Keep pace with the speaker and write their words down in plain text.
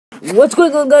What's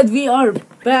going on, guys? We are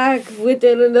back with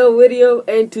another video,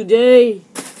 and today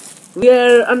we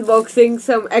are unboxing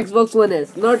some Xbox One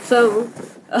S. Not some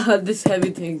this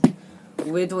heavy thing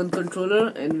with one controller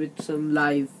and with some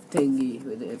live thingy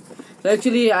with it. So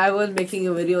actually, I was making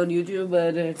a video on YouTube,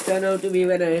 but it turned out to be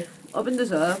when I opened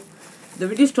this up, the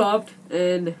video stopped,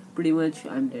 and pretty much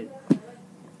I'm dead.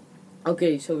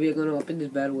 Okay, so we are gonna open this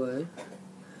bad boy.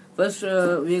 First,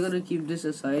 we are gonna keep this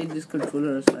aside, this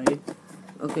controller aside.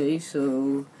 Okay,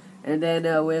 so, and then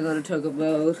we're gonna talk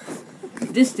about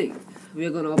this thing. We're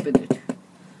gonna open it,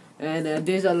 and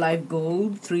these are live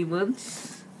gold, 3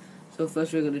 months. So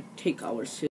first we're gonna take our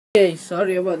shit. Okay,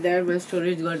 sorry about that. My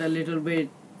storage got a little bit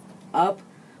up,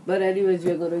 but anyways,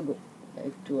 we're gonna go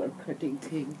back to our cutting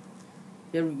thing.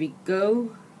 Here we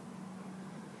go.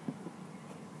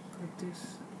 Cut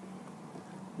this.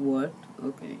 What?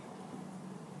 Okay.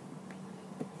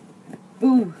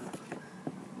 Boom.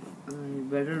 I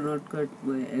better not cut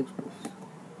my Xbox.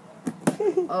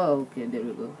 Oh, okay, there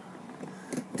we go.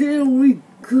 There we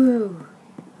go.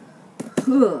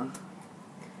 Huh.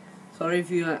 Sorry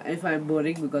if I'm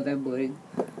boring, because I'm boring.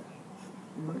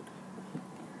 But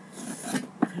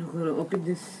I'm gonna open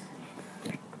this.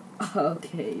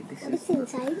 Okay, this What's is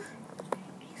inside?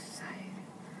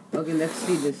 Okay, let's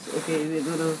see this. Okay, we're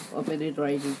gonna open it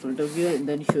right in front of you and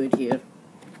then show it here.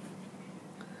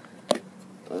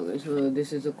 Okay, so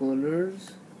this is the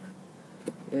corners,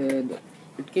 and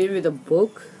it came with a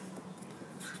book.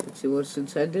 Let's see what's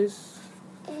inside this.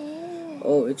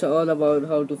 Oh, it's all about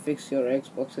how to fix your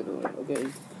Xbox and all. Okay,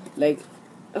 like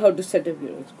how to set up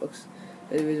your Xbox.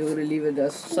 Anyways, we're gonna leave it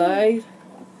aside.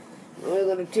 We're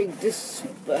gonna take this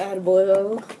bad boy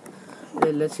out.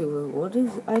 And let's see what is.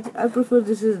 I prefer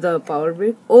this is the power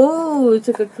brick. Oh, it's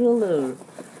a controller.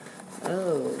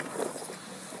 Oh,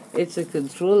 it's a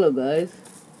controller, guys.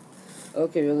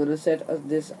 Okay, we're gonna set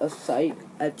this aside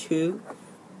at 2.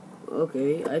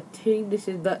 Okay, I think this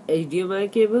is the HDMI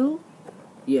cable.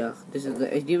 Yeah, this is the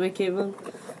HDMI cable.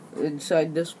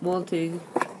 Inside the small thing,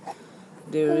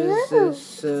 there is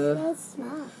this.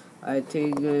 I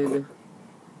think it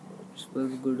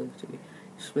smells good actually.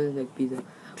 It smells like pizza.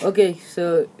 Okay,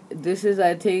 so this is,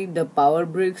 I think, the power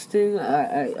bricks thing.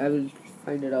 I will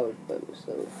find it out by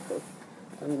myself.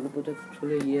 I'm gonna put a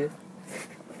controller here.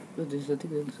 No, there's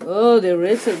nothing else. Oh, there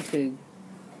is something.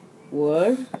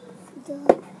 What?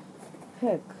 The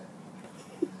Heck.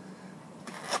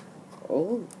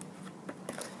 Oh.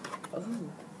 Oh.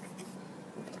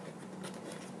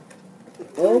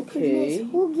 Okay.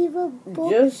 Who give a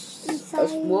book Just inside? a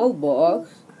small box.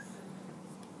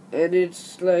 And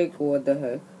it's like, what the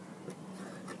heck?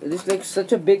 And it's like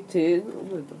such a big thing. Oh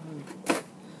my god.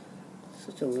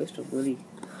 Such a waste of money.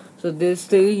 So this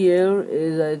thing here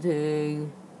is, I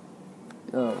think.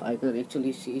 Oh, I can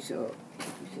actually see, so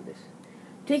you see this.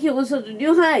 Take it also to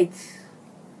new heights.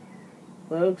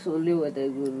 Works only what I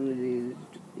was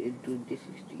released in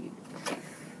 2016.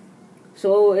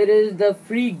 So it is the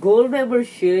free gold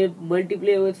membership,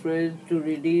 multiplayer with friends to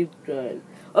redeem trial.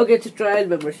 Okay, it's a trial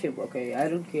membership. Okay, I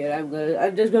don't care.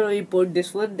 I'm just gonna import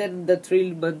this one. Then the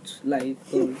 3 months live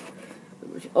gold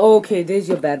membership. Okay, there's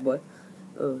your bad boy.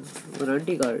 Oh,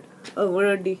 warranty card. Oh,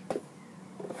 warranty.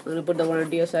 I'm gonna put the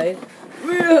warranty aside.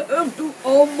 We're up to,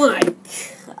 oh my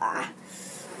god.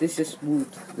 This is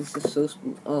smooth. This is so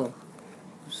smooth. Oh,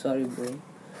 sorry, bro.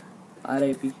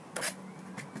 RIP.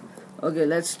 Okay,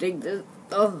 let's take this.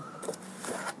 Oh,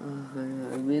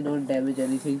 I may not damage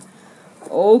anything.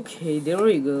 Okay, there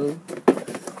we go.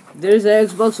 There's the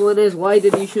Xbox One S White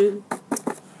Edition.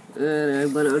 And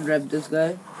I'm gonna unwrap this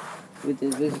guy with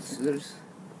his scissors.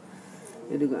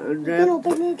 And you can unwrap. You can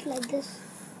open it like this.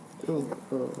 Oh,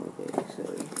 okay,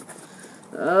 sorry.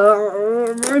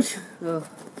 Oh,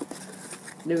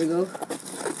 there we go.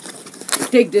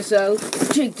 Take this out.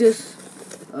 Take this.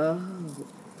 Oh,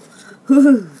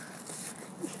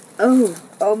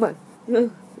 oh my.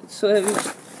 It's so heavy.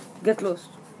 Get lost.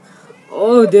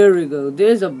 Oh, there we go.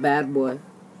 There's a bad boy.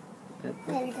 There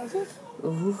it is.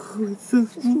 Oh, it's so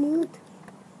So smooth.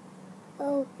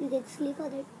 Oh, you can sleep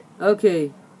on it.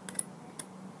 okay.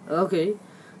 Okay.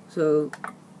 So.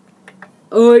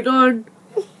 Oh, it on.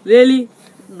 Really?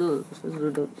 No, this is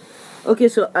not on. Okay,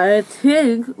 so I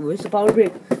think. Where's the power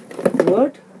brick?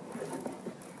 What?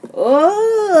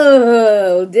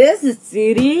 Oh, this is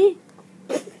city.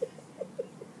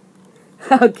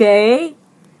 Okay.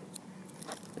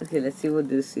 Okay, let's see what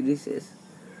this city says.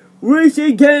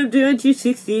 Racing Game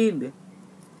 2016.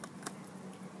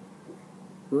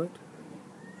 What?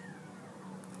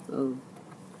 Oh.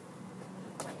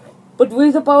 But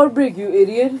where's the power brick, you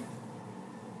idiot?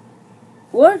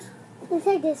 What?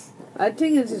 Inside this. I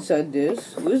think it's inside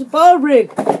this. Where's the power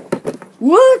brick?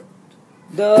 What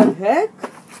the heck?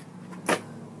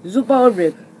 This is a power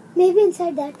brick. Maybe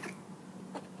inside that.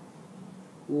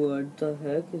 What the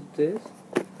heck is this?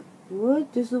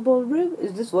 What? This is a power brick?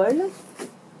 Is this wireless?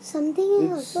 Something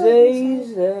It else.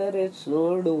 says that it's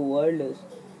not wireless.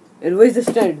 And where's the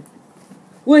stand?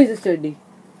 Where is the standing?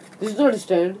 This is not a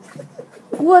stand.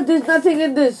 What? There's nothing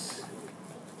in this.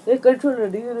 Hey, controller,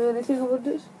 do you know anything about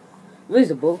this? Where's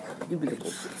the book? Give me the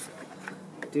book.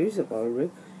 There's a power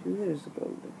brick. Where is the power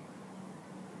brick?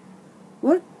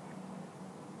 What?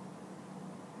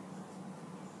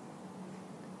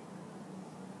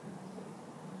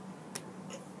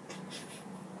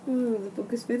 Oh, the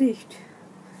book is finished.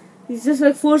 It's just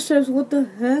like 4 steps. What the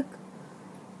heck?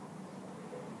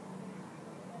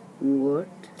 What?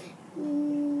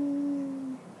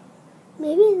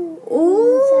 Maybe inside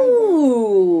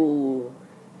Oh!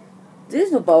 This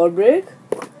is the power brick.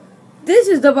 This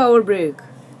is the power brick.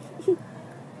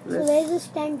 that. So where's the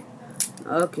stand?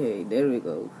 Okay, there we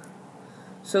go.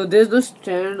 So there's no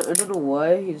stand. I don't know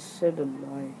why he said a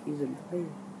lie. He's a liar.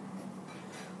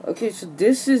 Okay, so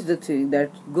this is the thing that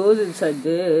goes inside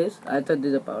this. I thought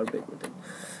there's a power brick with it.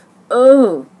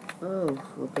 Oh,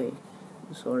 okay.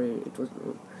 Sorry, it was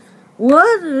wrong.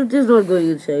 What? It is not going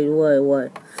inside. Why,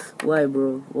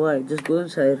 bro? Why? Just go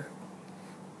inside.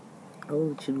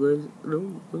 Oh, it should go in. No.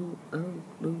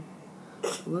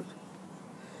 What?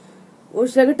 Oh,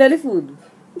 it's like a telephone.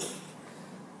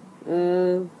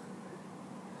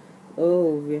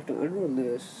 Oh, we have to unroll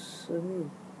this.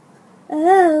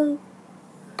 Oh.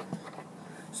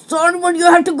 Someone, you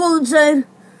have to go inside.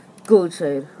 Go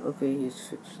inside. Okay, he's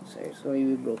fixed inside. Sorry,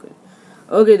 we broke it.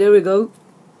 Okay, there we go.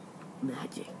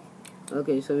 Magic.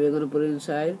 Okay, so we're gonna put it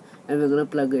inside and we're gonna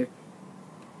plug it.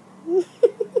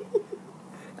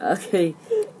 Okay.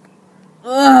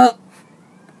 Oh,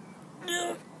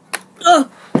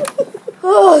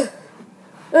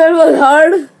 that was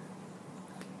hard.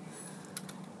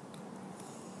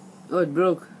 Oh, it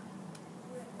broke.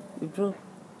 It broke.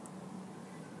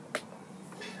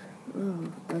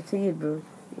 Oh, I think it broke.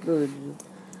 No, it didn't.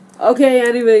 Okay,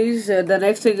 anyways, the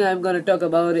next thing I'm gonna talk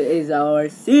about is our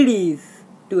CDs.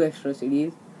 2 extra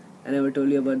CDs. I never told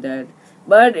you about that.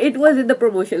 But it was in the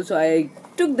promotion, so I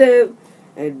took them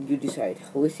and you decide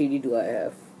which CD do I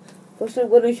have. First I'm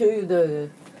gonna show you the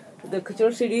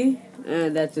Kachor CD,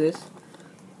 and that's this.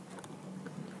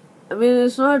 I mean,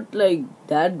 it's not like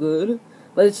that good,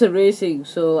 but it's a racing,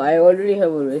 so I already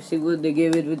have a racing one. They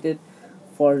gave it with it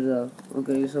Forza.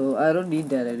 Okay, so I don't need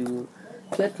that anymore.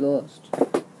 Get lost.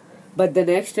 But the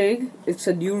next thing, it's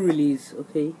a new release.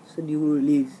 Okay, it's a new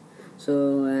release.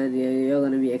 So, and yeah, you're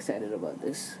gonna be excited about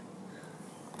this.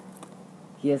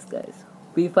 Yes, guys.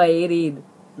 FIFA 18.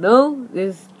 No,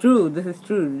 this is true. This is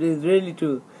true. This is really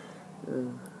true.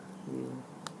 Yeah.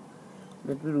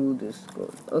 Let me remove this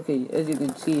code. Okay, as you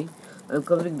can see, I'm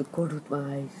covering the code with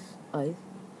my eyes.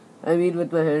 I mean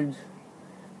with my hands.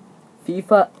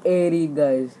 FIFA 18,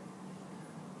 guys.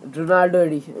 Ronaldo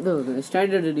edition. No, the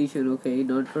standard edition. Okay,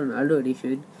 not Ronaldo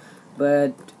edition,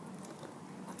 but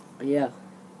yeah.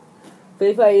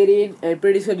 FIFA 18, and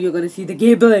pretty soon you're gonna see the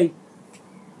gameplay.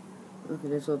 Okay,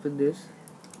 let's open this.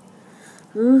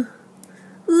 You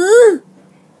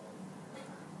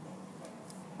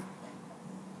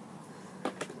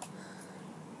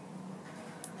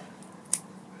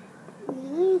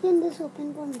can just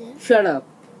open from there. Shut up.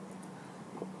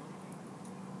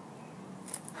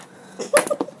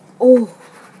 Oh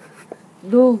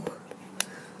no!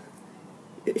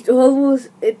 It almost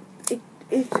it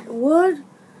what?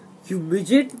 You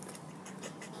midget!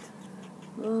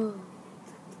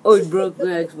 Oh, it broke my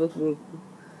Xbox broke.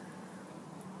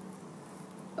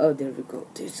 Oh, there we go.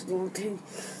 This is the wrong thing.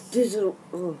 This is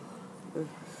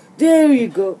there you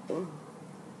go.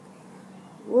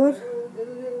 What?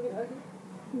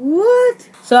 What?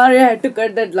 Sorry, I had to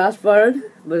cut that last part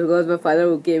because my father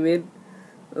who came in.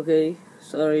 Okay,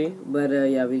 sorry, but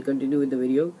yeah, we'll continue with the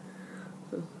video.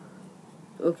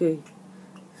 Okay,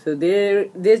 so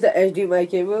there's the HDMI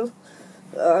cable.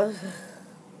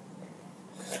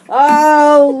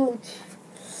 Ouch!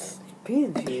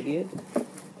 Pains, you idiot.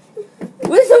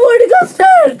 Where's the vertical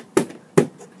stand?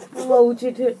 Ouch!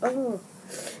 It hit. Oh,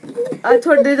 I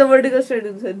thought there's a vertical stand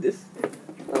inside this.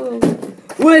 Oh,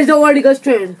 where's the vertical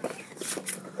stand?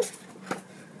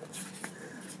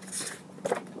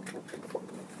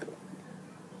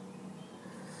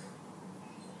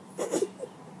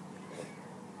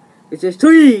 It says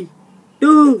 3,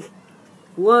 2,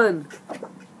 1.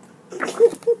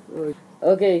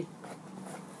 Okay.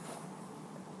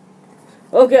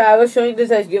 Okay, I was showing this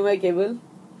HDMI cable.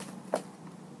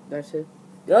 That's it.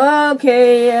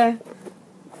 Okay.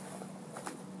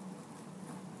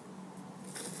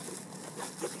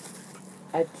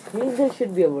 I think there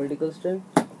should be a vertical strand.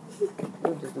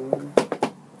 No, just the one.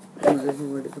 No, there's no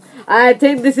vertical. I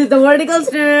think this is the vertical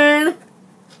strand.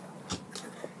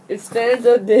 It stands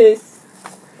on this.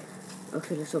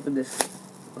 Okay, let's open this.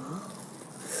 Oh.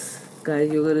 Guys,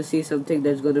 you're gonna see something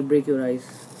that's gonna break your eyes.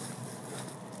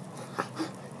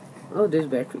 Oh, there's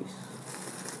batteries.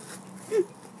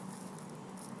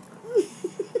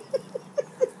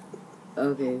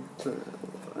 Okay.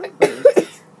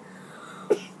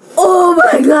 Oh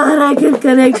my god, I can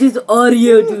connect this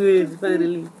audio to it.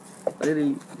 Finally.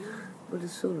 But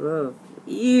it's so rough.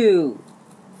 Ew.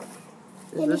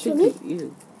 There's nothing to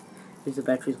ew. Here's the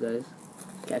batteries, guys.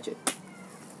 Catch it.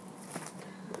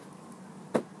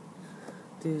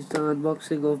 This is the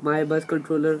unboxing of my bus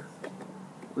controller.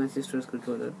 My sister's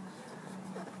controller.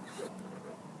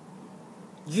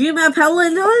 Gmap,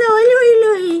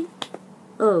 hello.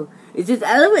 Oh, it's just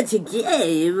elements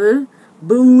game.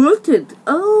 But look it.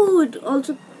 Oh, it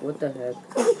also. What the heck?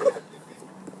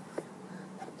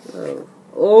 Oh.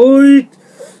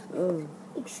 Oh.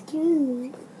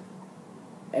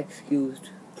 Excused.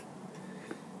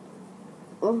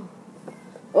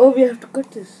 Oh, we have to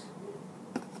cut this.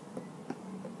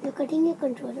 You're cutting your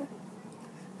controller.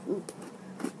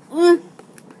 Oh.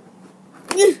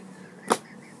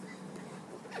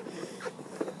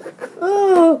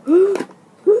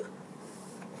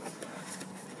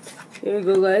 Here we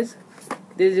go, guys.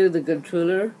 This is the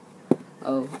controller.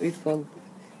 Oh, it fell.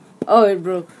 Oh, it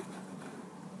broke.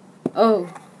 Oh.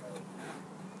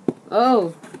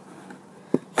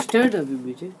 Stand up,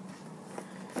 BJ.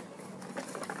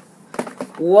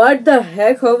 What the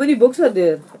heck? How many books are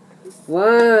there?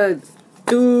 1,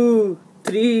 2,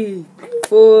 3,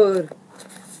 4,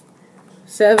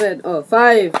 7. Oh,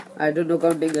 5. I don't know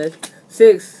counting, guys.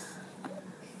 6.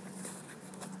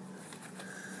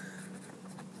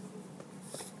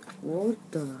 What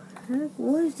the heck?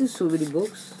 Why is there so many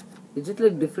books? Is it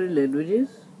like different languages?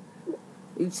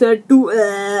 Insert 2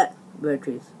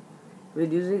 batteries.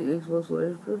 When using Xbox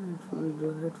Wireless Pro,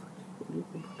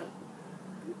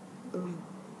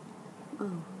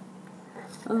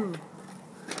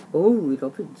 Oh, it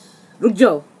opens. Ruk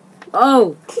jao.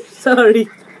 Oh, sorry.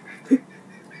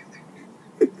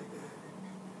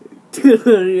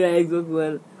 Sorry, Xbox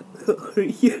One. Or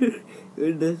your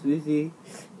Windows PC.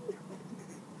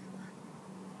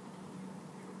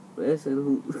 Where's and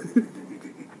who?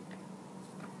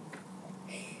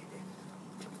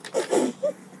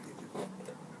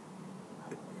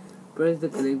 Press the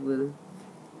connect button.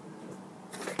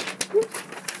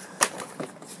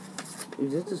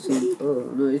 Is it the same?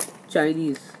 Oh no, it's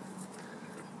Chinese.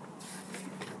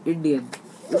 Indian.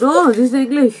 No, this is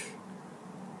English.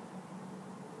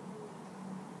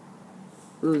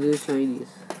 No, this is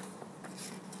Chinese.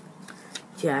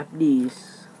 Japanese.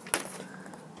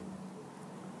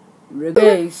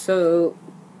 Okay, so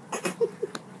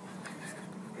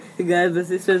guys, the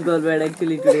sister's gone bad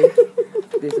actually today.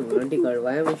 This is a warranty card.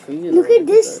 Why am I showing you? Look at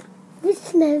this.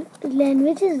 Which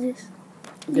language is this?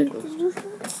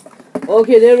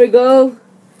 Okay, there we go.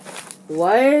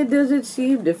 Why does it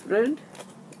seem different?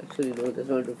 Actually, no, that's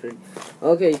not different.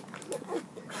 Okay.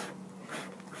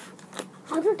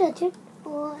 How to touch it?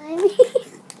 Oh, I mean.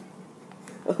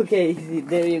 Okay,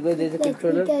 there you go. There's a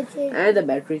controller and the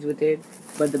batteries with it,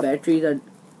 but the batteries are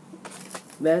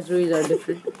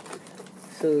different.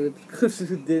 So it goes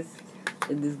with this,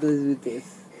 and this goes with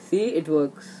this. See, it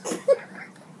works.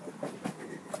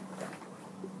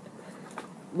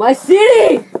 My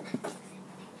CD!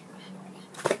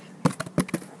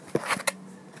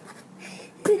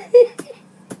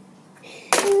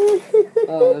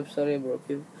 Oh, I'm sorry I broke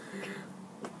you.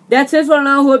 That's it for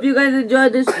now. Hope you guys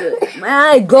enjoyed this.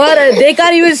 My god, they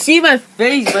can't even see my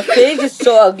face. My face is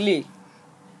so ugly.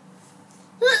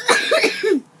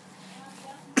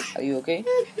 Are you okay?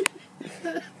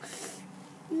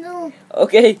 No.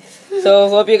 Okay, so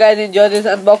hope you guys enjoyed this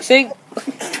unboxing.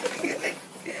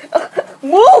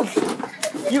 Move!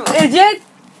 You idiot!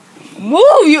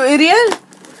 Move, you idiot!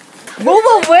 Move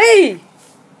away!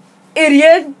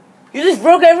 Idiot! You just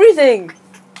broke everything!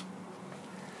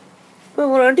 My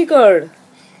warranty card.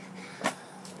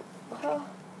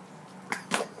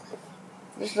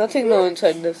 There's nothing now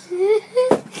inside this.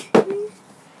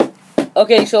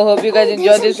 Okay, so hope you guys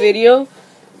enjoyed this video.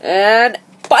 And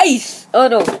peace! Oh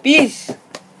no, peace!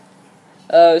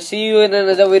 See you in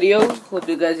another video. Hope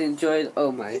you guys enjoyed.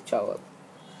 Oh my chawal.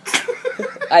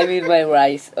 I mean my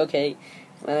rice, okay?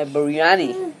 My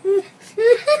biryani.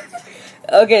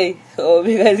 Okay, so hope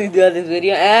you guys enjoyed this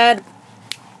video and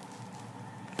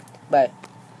Bye.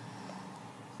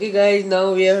 Okay, guys.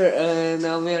 Now we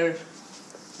are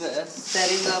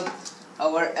setting up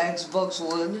our Xbox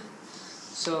One.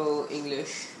 So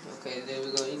English. Okay, there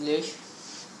we go. English.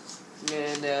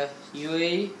 And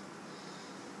UAE.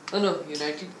 Oh no,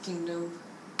 United Kingdom.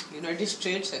 United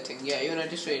States, I think. Yeah,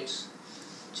 United States.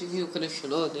 Check your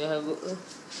connection. Oh, they have the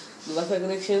Wi-Fi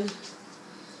connection.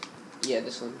 Yeah,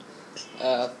 this one.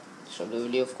 Stop the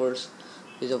video, of course.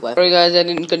 Is a Wi-Fi. Sorry, guys, I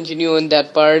didn't continue on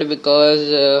that part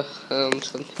because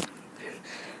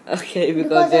okay,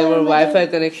 because there were Wi-Fi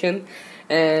connection,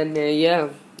 and yeah.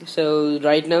 So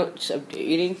right now it's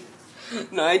updating.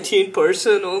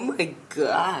 19%. Oh my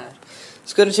god.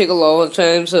 It's gonna take a long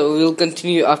time, so we'll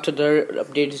continue after the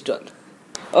update is done.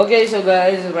 Okay, so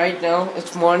guys, right now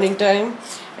it's morning time,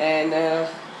 and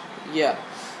yeah.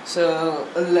 So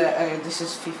this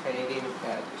is FIFA 18.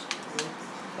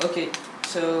 Okay,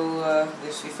 so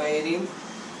this FIFA 18.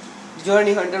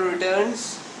 Journey Hunter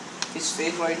returns. His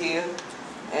face right here,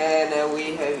 and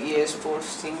we have EA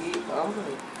Sports thingy. Oh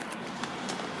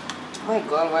my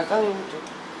god, why can't you?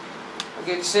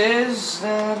 Okay, it says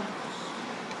that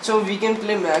so we can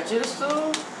play matches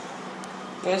though.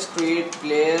 Let's create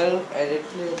player, edit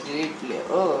player, delete player.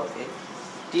 Oh, okay.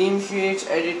 Team sheets,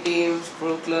 edit teams,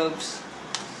 pro clubs,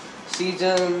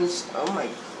 seasons. Oh my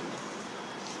god.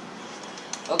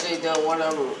 Okay, the one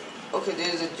okay,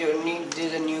 there's a journey,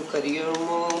 there's a new career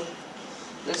mode.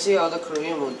 Let's see how the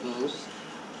career mode goes.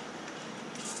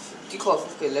 Kick off,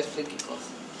 okay, let's play kick off.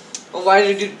 Oh, why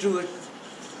did you do it?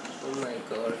 Oh my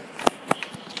god.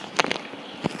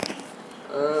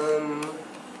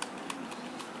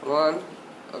 One.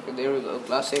 Okay, there we go.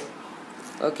 Classic.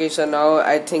 Okay, so now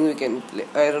I think we can play.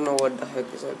 I don't know what the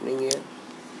heck is happening here.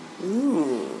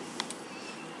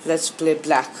 Let's play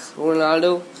black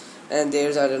Ronaldo. And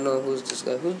there's, I don't know who's this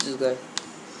guy. Who's this guy?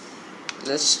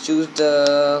 Let's choose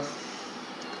the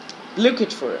blue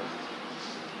kit for it.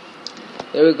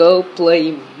 There we go.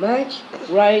 Play match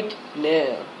right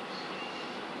now.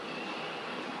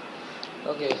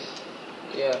 Okay.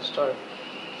 Yeah, start.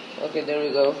 Okay, there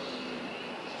we go.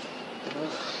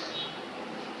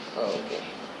 Oh, okay.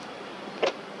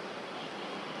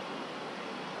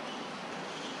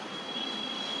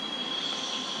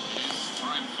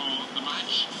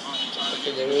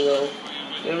 Okay, there we go.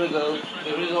 There we go.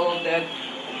 There is all of that.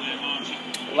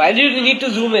 Why do you need to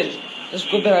zoom in? Just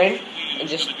go behind and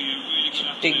just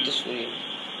take this video.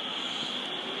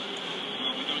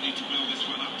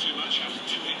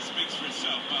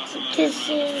 This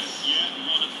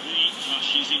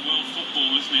is in world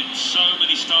football, isn't it? So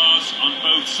many stars on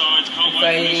both sides. Can't wait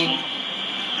for this one.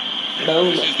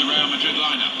 This is the Real Madrid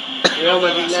lineup. Real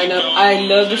Madrid lineup. I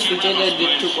love the switches that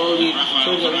they took all the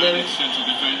things on them. Central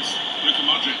defence. Luka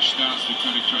Modric starts with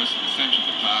Toni Kroos at the centre of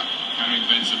the park. Karim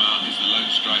Benzema is the lone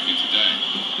striker today.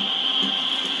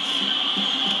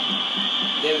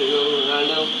 There we go,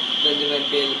 Ronaldo. Benzema,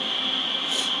 Bale.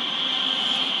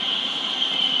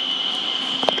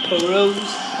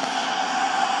 Rose.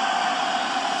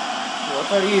 What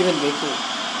are you even making?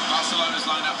 Barcelona's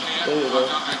lineup here. There we go.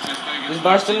 This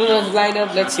Barcelona's lineup.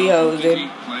 Let's see how they.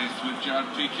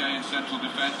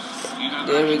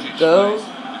 There we go.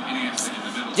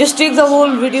 Just take the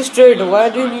whole video straight. Why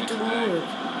do you need to move it?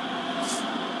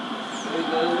 There we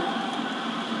go.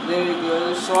 There we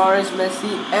go. Suarez,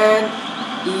 Messi, and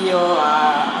Dio.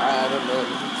 I don't know.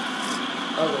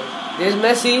 Okay. There's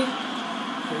Messi.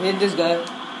 Hit this guy.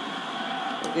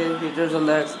 Okay, hitters on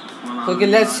that. Okay,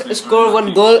 let's score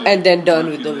one goal and then done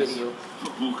with the video.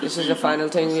 This is the final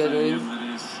thing we are doing.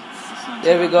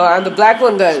 There we go. And the black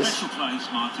one, guys.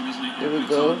 There we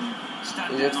go.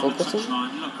 Is it focusing?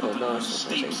 Oh no, it's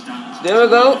focusing. There we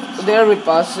go. There we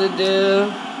pass it.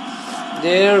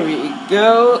 There we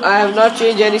go. I have not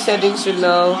changed any settings till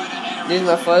now. This is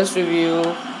my first review.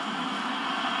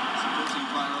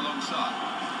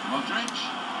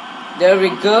 There we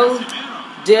go.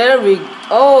 There we.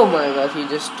 Oh my god, he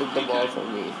just took the ball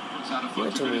from me. Give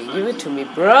it to me. Give it to me,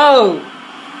 bro.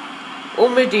 Oh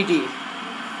my Titi.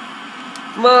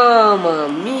 Mamma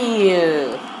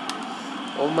mia.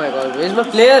 Oh my god, where's my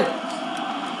player?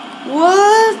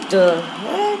 What the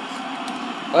heck?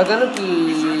 Why can't I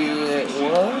play?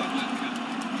 What?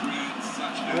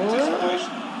 What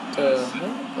the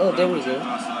heck? Oh, there we go.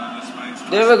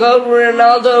 There we go,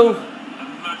 Ronaldo.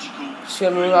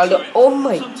 Ronaldo. Oh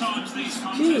my.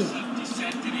 Jeez.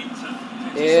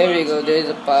 There we go. There is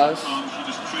a pass.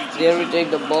 There we take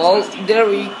the ball. There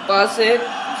we pass it.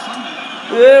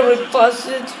 There we pass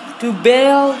it to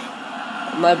Bale,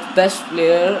 my best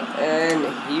player, and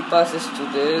he passes to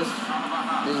this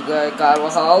guy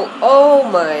Carvajal. Oh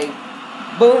my,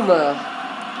 Boomer.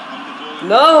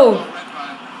 No!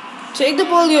 Take the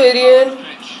ball, you idiot!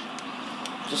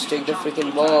 Just take the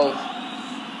freaking ball.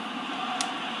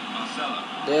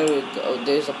 There we go.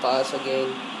 There's a pass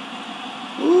again.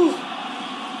 Woo.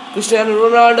 Cristiano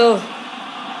Ronaldo.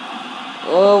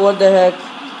 Oh, what the heck?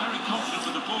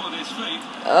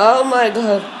 Oh my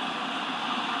god.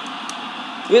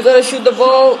 We're gonna shoot the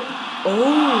ball.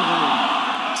 Oh,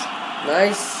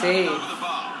 nice save.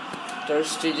 Ter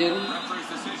Stegen.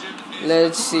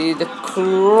 Let's see the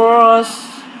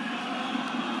cross.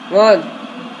 Come on.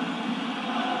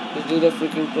 Let's do the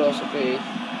freaking cross, okay.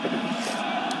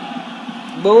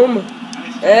 Boom.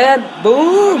 And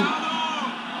boom.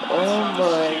 Oh my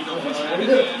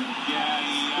god.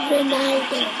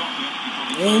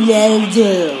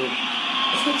 Ronaldo.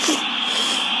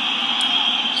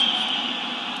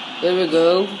 There we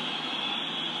go.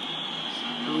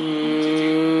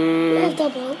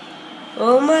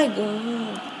 Oh my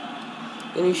god.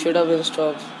 Can you shut up and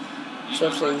stop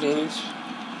saying things?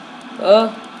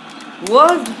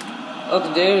 What?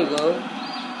 Okay, there you go.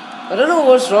 I don't know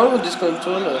what's wrong with this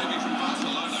controller.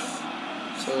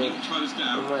 So,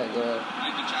 oh my god.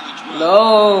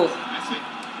 No!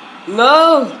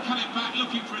 No!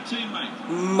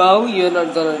 Mo, you're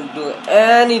not gonna do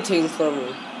anything for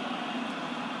me.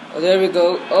 Oh, there we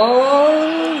go. Oh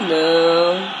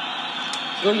no.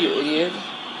 Go, you idiot.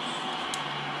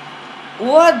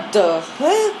 What the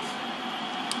heck?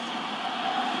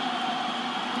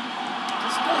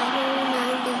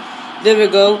 There we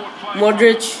go.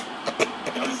 Modric.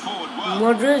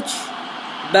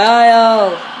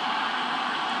 Bale.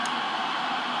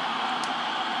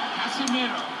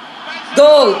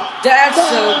 Goal. That's a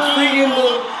freaking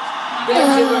goal.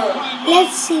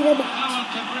 Let's see the match.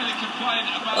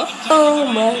 Oh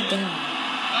my god.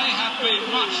 They have been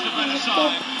much the better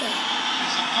side.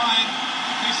 It's a fine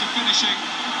piece of finishing.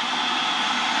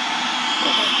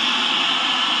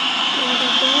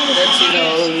 Let's see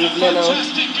now.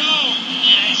 Fantastic goal.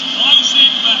 Yeah, it's close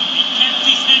in, but he kept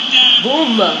his head down.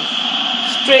 Boom.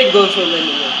 Straight goal from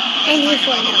anywhere. And he's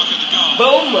one Look out. at the goal.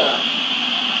 Boom.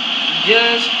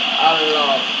 Just a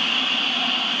lot.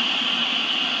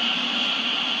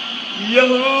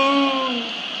 Yahoo!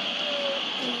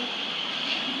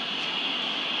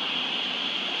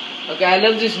 Okay, I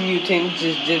love this new thing.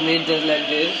 Just they made just like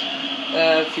this.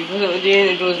 FIFA 17,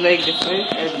 it was like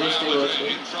different, and this thing also.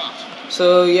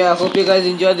 So yeah, I hope you guys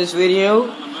enjoyed this video,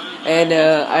 and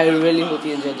I really hope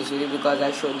you enjoyed this video because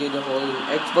I showed you the whole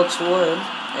Xbox One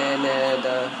and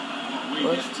the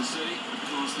what?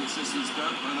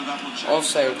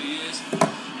 Offside.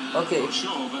 Okay.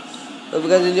 Hope you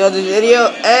guys enjoyed this video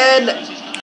and.